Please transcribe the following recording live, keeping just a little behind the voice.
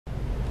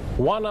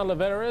Juan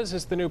Olivarez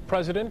is the new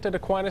president at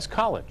Aquinas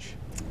College.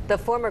 The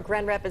former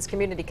Grand Rapids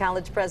Community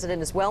College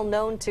president is well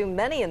known to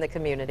many in the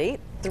community.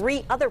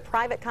 3 other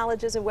private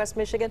colleges in West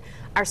Michigan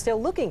are still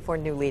looking for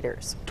new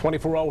leaders.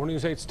 24-hour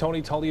News 8's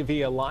Tony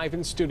Tagliavia live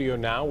in studio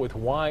now with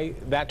why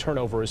that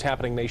turnover is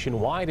happening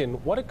nationwide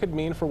and what it could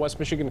mean for West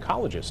Michigan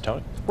colleges.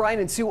 Tony? Brian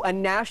and Sue, a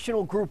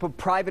national group of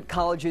private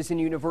colleges and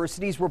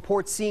universities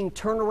reports seeing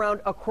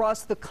turnaround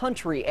across the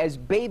country as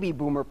baby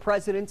boomer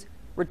presidents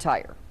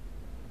retire.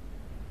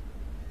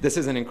 This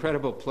is an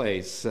incredible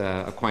place,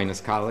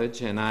 Aquinas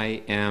College, and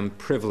I am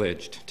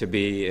privileged to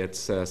be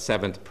its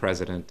 7th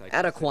president.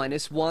 At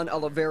Aquinas, Juan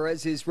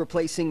Olivarez is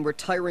replacing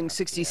retiring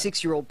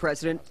 66-year-old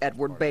president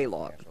Edward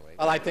Baylog.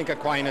 Well, I think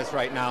Aquinas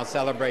right now,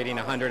 celebrating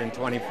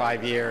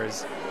 125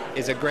 years,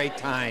 is a great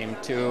time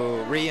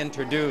to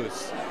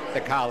reintroduce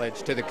the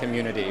college to the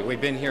community.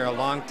 We've been here a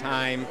long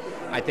time.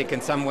 I think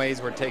in some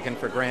ways we're taken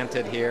for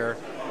granted here.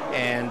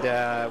 And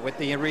with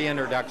the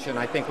reintroduction,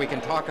 I think we can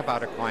talk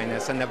about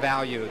Aquinas and the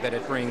value that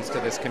it brings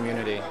to this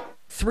community.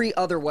 3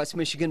 other West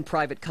Michigan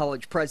private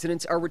college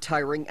presidents are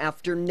retiring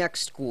after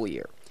next school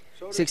year.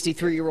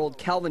 63-year-old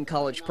Calvin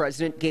College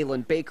president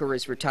Galen Baker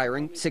is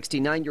retiring.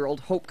 69-year-old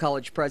Hope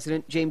College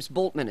president James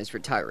Boltman is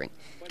retiring.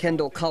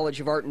 Kendall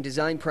College of Art and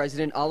Design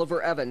president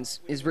Oliver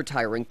Evans is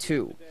retiring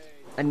too.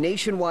 A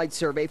nationwide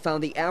survey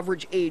found the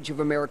average age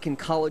of American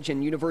college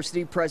and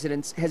university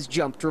presidents has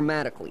jumped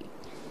dramatically.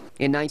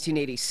 In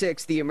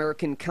 1986, the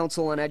American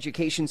Council on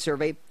Education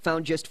survey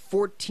found just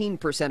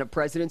 14% of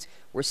presidents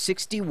were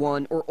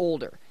 61 or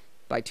older.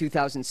 By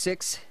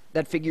 2006,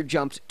 that figure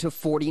jumped to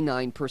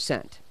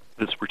 49%.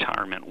 This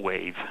retirement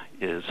wave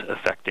is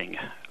affecting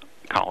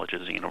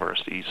colleges and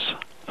universities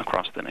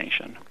across the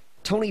nation.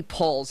 Tony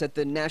Pauls at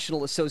the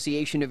National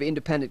Association of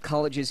Independent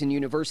Colleges and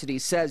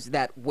Universities says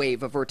that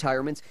wave of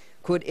retirements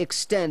could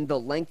extend the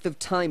length of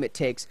time it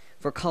takes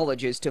for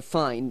colleges to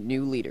find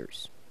new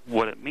leaders.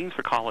 What it means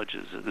for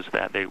colleges is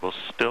that they will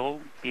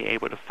still be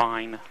able to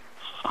find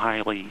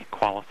highly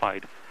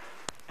qualified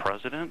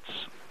presidents,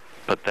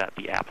 but that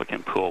the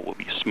applicant pool will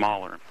be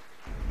smaller.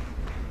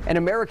 An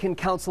American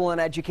Council on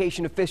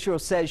Education official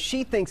says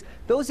she thinks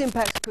those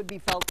impacts could be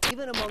felt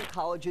even among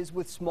colleges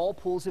with small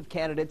pools of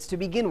candidates to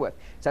begin with,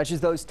 such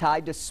as those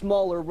tied to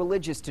smaller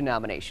religious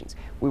denominations.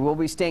 We will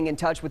be staying in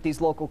touch with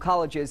these local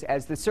colleges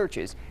as the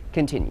searches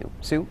continue.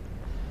 Sue?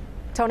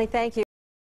 Tony, thank you.